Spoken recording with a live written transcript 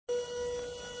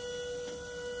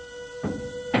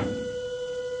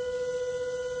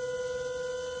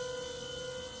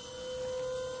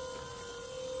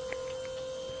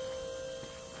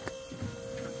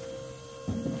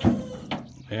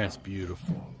That's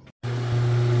beautiful. All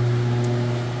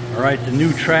right, the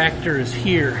new tractor is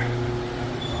here.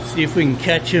 See if we can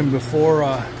catch him before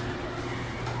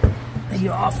he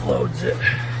offloads it.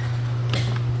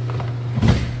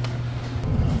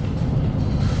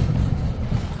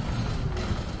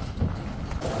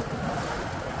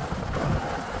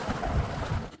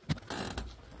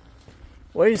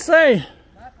 What do you say?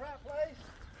 That's the right place?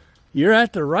 You're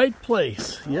at the right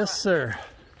place. Yes, sir.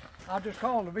 I just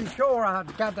called to be sure I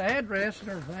got the address and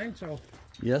everything, so.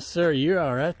 Yes, sir. You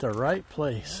are at the right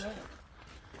place.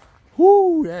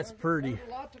 Whoo, that's pretty.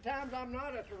 Lots of times I'm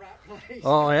not at the right place.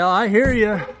 Oh, yeah, I hear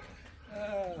you.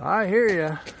 I hear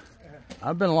you.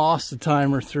 I've been lost a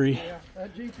time or three. Yeah,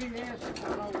 that GPS is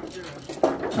not always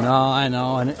good. No, I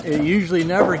know, and it usually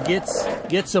never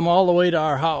gets them all the way to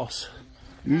our house.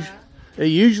 It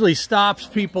usually stops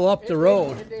people up the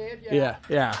road. It did, yeah.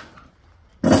 Yeah.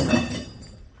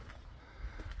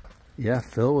 Yeah,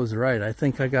 Phil was right. I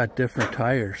think I got different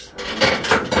tires.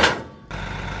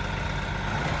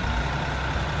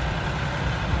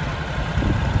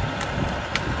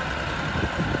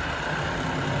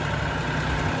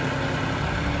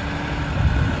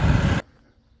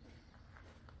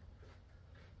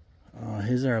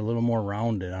 His are a little more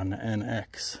rounded on the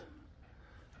NX.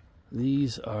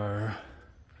 These are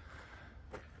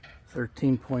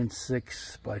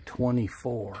 13.6 by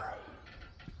 24.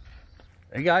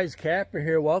 Hey guys, Kapper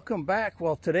here. Welcome back.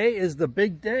 Well, today is the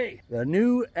big day. The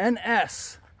new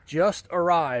NS just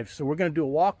arrived. So we're going to do a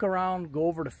walk around, go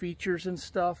over the features and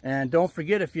stuff. And don't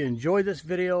forget, if you enjoyed this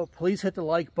video, please hit the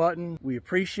like button. We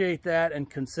appreciate that, and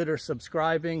consider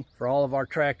subscribing for all of our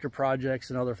tractor projects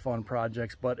and other fun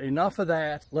projects. But enough of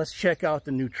that. Let's check out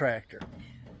the new tractor.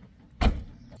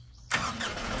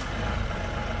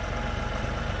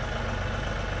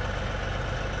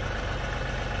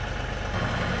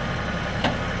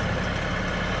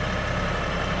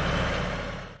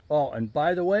 Oh, and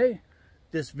by the way,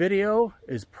 this video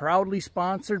is proudly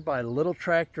sponsored by Little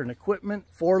Tractor and Equipment.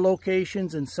 4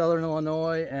 locations in Southern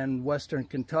Illinois and Western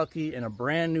Kentucky, and a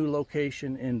brand new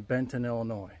location in Benton,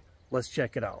 Illinois. Let's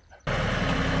check it out.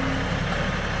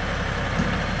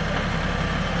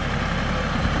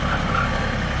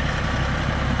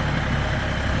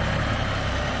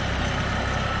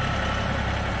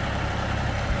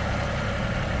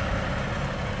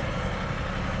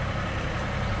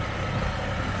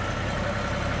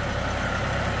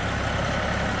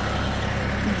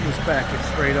 Just back it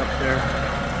straight up there.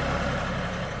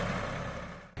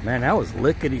 Man, that was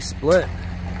lickety split.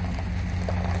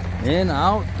 In,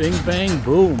 out, bing, bang,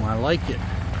 boom. I like it.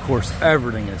 Of course,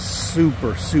 everything is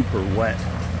super, super wet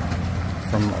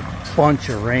from a bunch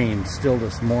of rain still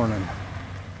this morning.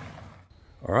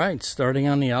 All right, starting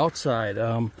on the outside.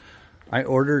 I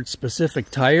ordered specific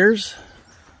tires,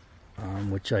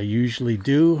 which I usually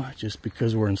do just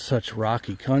because we're in such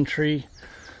rocky country.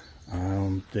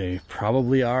 They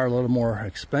probably are a little more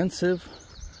expensive,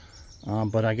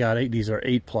 but I got these are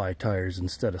 8-ply tires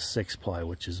instead of 6-ply,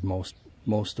 which is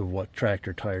most of what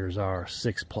tractor tires are,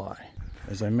 6-ply.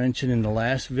 As I mentioned in the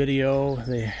last video,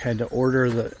 they had to order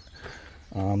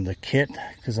the kit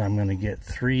because I'm going to get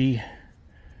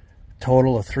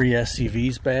total of 3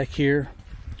 SCVs back here.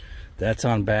 That's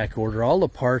on back order. All the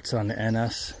parts on the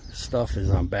NS stuff is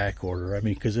on back order. I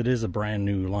mean, because it is a brand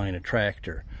new line of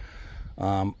tractor.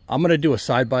 I'm going to do a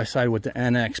side-by-side with the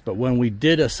NX, but when we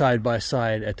did a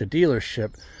side-by-side at the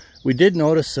dealership, we did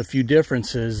notice a few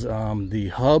differences.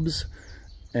 The hubs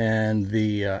and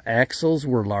the axles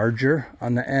were larger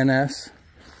on the NS.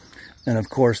 And of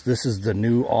course, this is the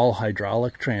new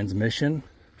all-hydraulic transmission.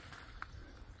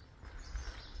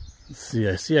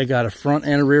 Let's see, I got a front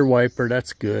and a rear wiper.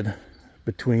 That's good.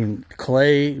 Between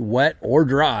clay, wet or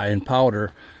dry, and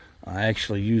powder, I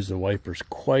actually use the wipers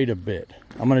quite a bit.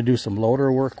 I'm going to do some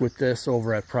loader work with this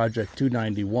over at Project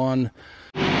 291.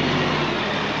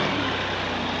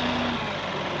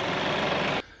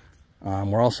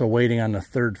 We're also waiting on the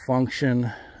 3rd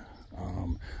function.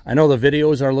 I know the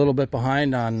videos are a little bit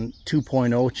behind on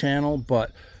 2.0 channel,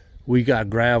 but we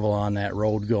got gravel on that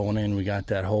road going in. We got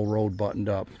that whole road buttoned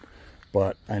up,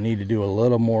 but I need to do a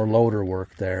little more loader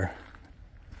work there.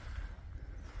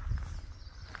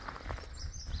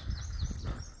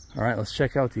 All right, let's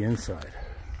check out the inside.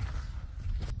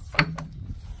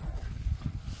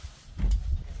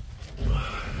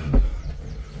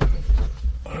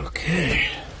 Okay.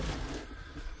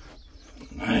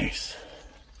 Nice.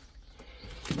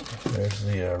 There's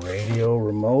the radio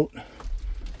remote.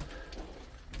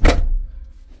 Oh,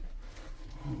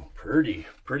 pretty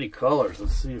colors.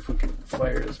 Let's see if we can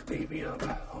fire this baby up.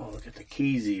 Oh, look at the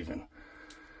keys even.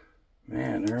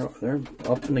 Man, they're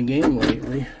up in the game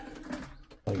lately.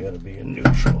 I gotta be in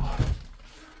neutral.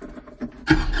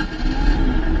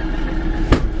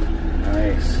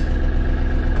 Nice.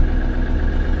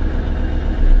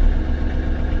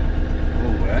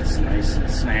 Oh, that's nice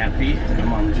and snappy. And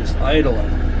I'm just idling.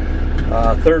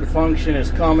 Third function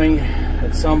is coming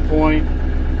at some point.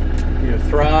 Your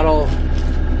throttle,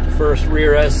 first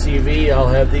rear SCV. I'll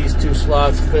have these 2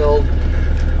 slots filled.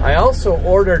 I also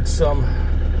ordered some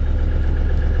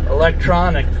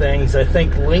electronic things. I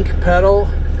think link pedal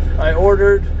I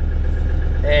ordered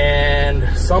and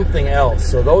something else.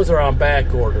 So those are on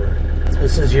back order.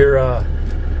 This is your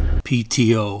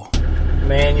PTO.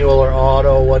 Manual or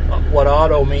auto. What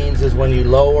auto means is when you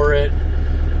lower it,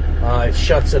 it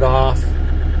shuts it off,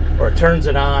 or it turns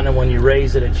it on, and when you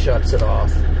raise it, it shuts it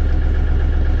off.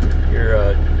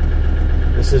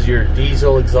 This is your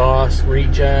diesel exhaust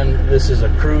regen. This is a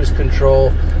cruise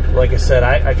control. Like I said,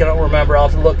 I cannot remember. I'll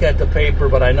have to look at the paper,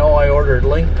 but I know I ordered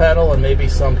link pedal and maybe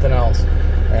something else.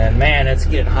 And man, it's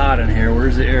getting hot in here.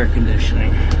 Where's the air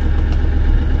conditioning?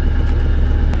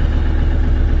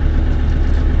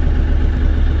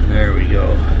 There we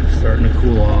go. Starting to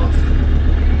cool off.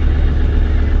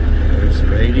 There's the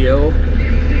radio.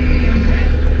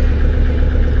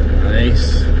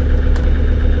 Nice.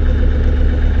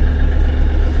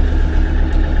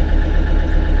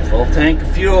 Full tank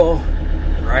of fuel.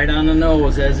 Right on the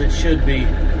nose, as it should be.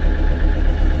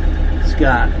 It's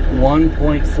got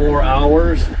 1.4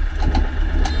 hours.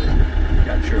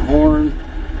 Got your horn,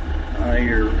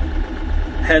 your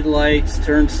headlights,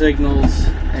 turn signals,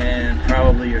 and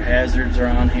probably your hazards are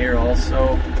on here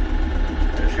also.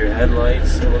 There's your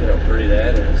headlights. So look at how pretty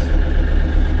that is.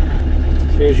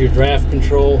 So here's your draft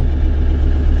control,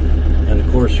 and of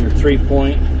course your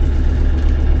 3-point.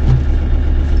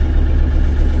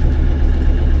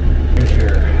 Here's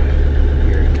your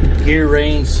gear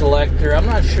range selector. I'm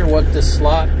not sure what this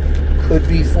slot could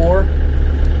be for.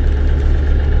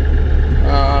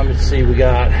 Let's see. We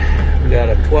got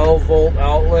a 12-volt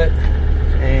outlet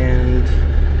and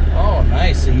oh,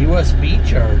 nice, a USB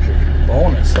charger.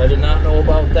 Bonus. I did not know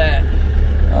about that.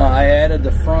 I added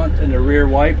the front and the rear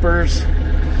wipers.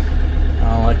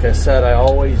 Like I said, I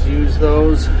always use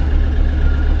those.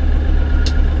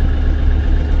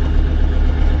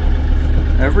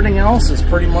 Everything else is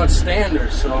pretty much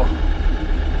standard, so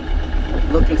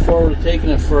looking forward to taking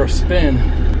it for a spin.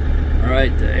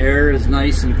 Alright, the air is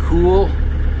nice and cool.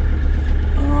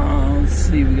 Let's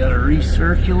see, we gotta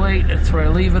recirculate. That's where I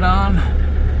leave it on,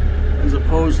 as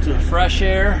opposed to fresh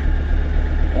air.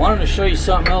 I wanted to show you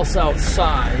something else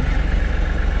outside.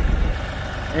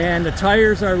 And the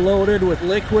tires are loaded with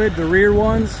liquid, the rear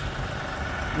ones,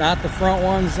 not the front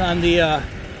ones. On the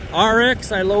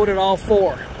RX, I loaded all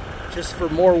 4, just for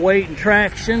more weight and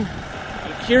traction.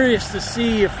 I'm curious to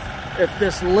see if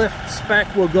this lift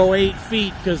spec will go 8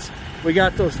 feet, because we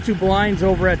got those 2 blinds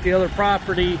over at the other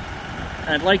property.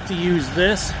 I'd like to use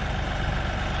this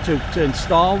to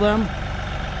install them.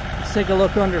 Let's take a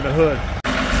look under the hood.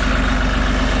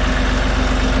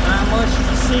 Not much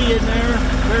to see in there.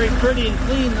 Very pretty and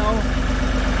clean though.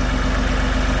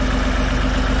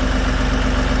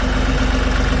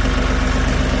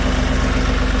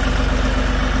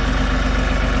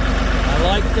 I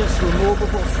like this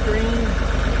removable screen.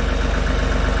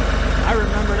 I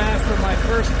remember that from my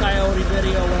first Kioti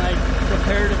video when I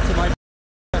compared it to my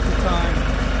at the time.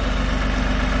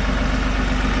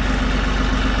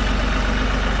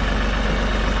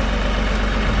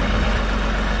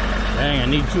 Dang, I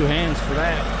need 2 hands for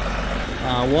that.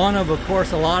 One of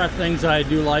course, a lot of things I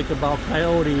do like about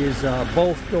Kioti is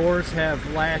both doors have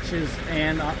latches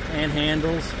and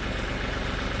handles.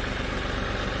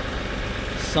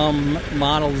 Some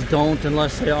models don't,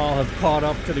 unless they all have caught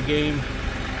up to the game.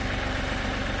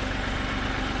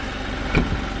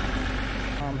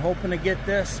 I'm hoping to get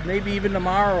this maybe even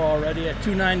tomorrow already at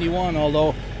 $291,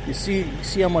 although you see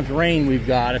how much rain we've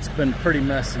got. It's been pretty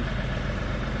messy.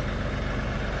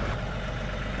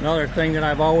 Another thing that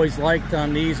I've always liked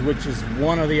on these, which is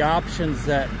one of the options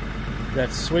that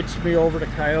switched me over to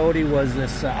Kioti, was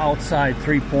this outside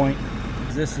 3-point.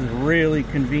 This is really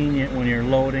convenient when you're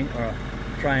loading or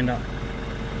trying to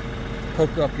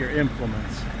hook up your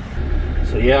implements.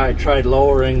 So yeah, I tried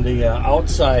lowering the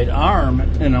outside arm,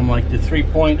 and I'm like, the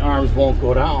 3-point arms won't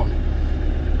go down.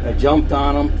 I jumped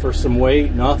on them for some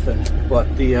weight, nothing.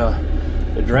 But the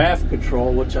draft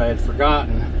control, which I had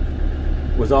forgotten,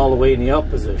 was all the way in the up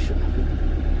position.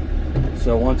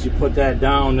 So once you put that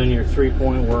down, then your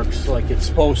 3-point works like it's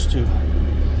supposed to.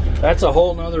 That's a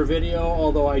whole nother video,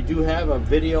 although I do have a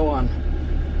video on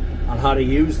how to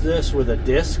use this with a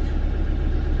disc.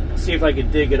 see if I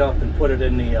could dig it up and put it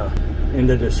in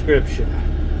the description.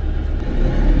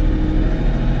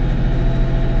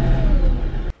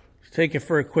 Take it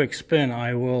for a quick spin.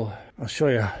 I'll show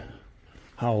you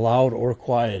how loud or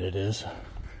quiet it is.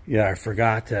 Yeah, I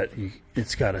forgot that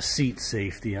it's got a seat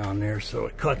safety on there, so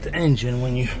it cut the engine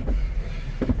when you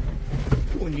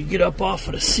get up off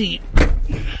of the seat.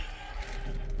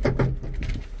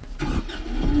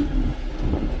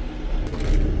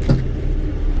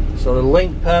 So the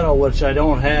link pedal, which I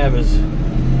don't have, is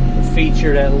the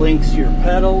feature that links your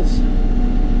pedals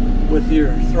with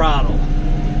your throttle.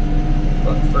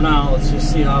 But for now, let's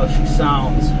just see how she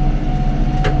sounds.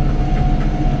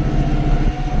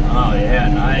 Oh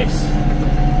yeah, nice.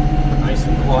 Nice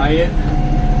and quiet.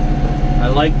 I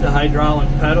like the hydraulic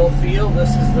pedal feel. This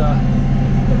is the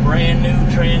brand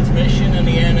new transmission in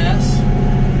the NS.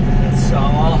 It's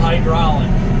all hydraulic.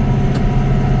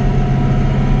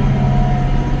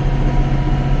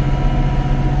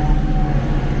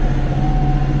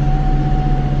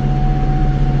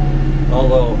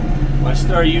 Although, if I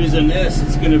start using this,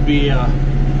 it's going to be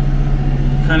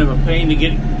kind of a pain to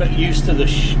get used to the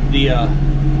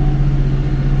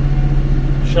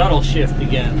shuttle shift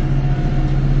again.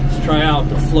 Let's try out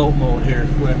the float mode here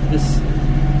quick. This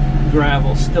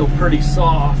gravel's still pretty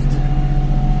soft.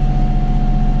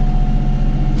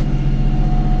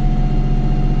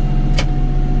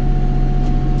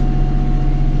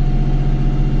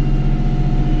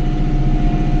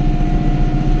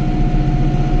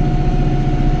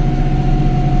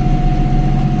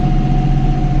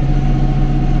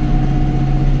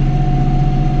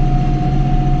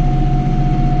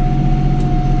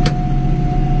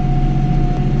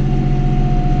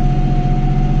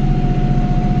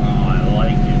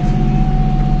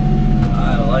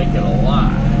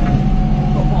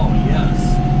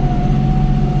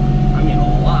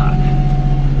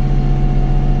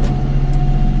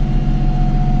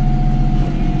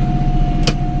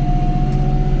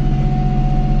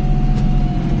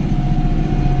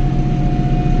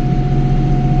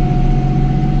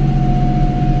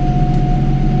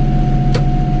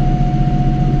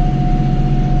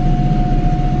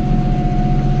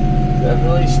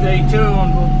 Stay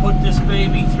tuned, we'll put this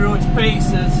baby through its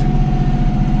paces.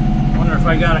 Wonder if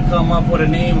I gotta come up with a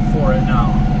name for it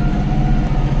now.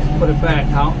 Let's put it back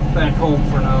home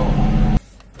for now.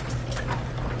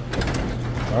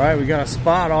 Alright, we got a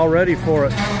spot all ready for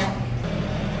it.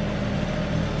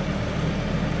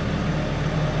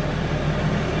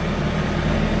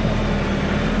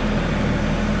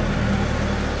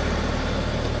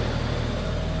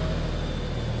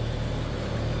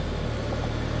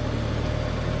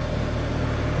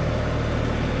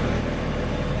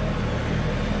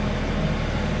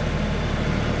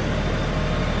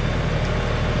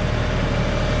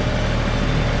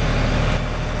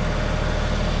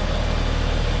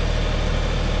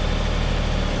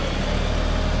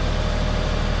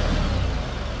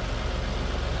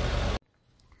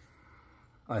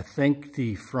 I think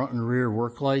the front and rear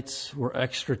work lights were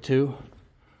extra too.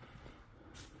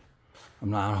 I'm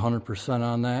not 100%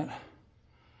 on that,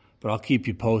 but I'll keep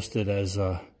you posted as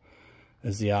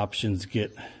the options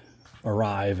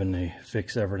arrive and they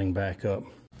fix everything back up.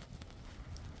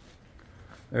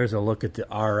 There's a look at the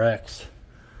RX.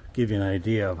 Give you an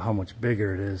idea of how much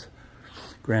bigger it is.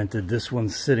 Granted, this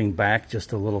one's sitting back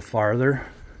just a little farther,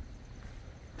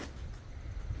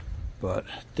 but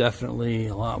definitely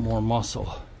a lot more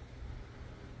muscle.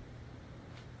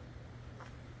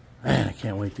 Man, I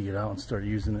can't wait to get out and start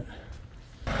using it.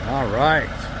 All right.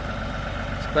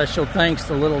 Special thanks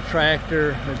to Little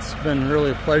Tractor. It's been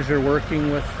really a pleasure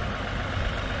working with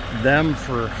them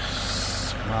for,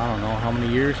 I don't know how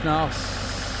many years now,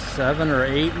 7 or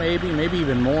 8 maybe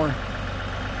even more.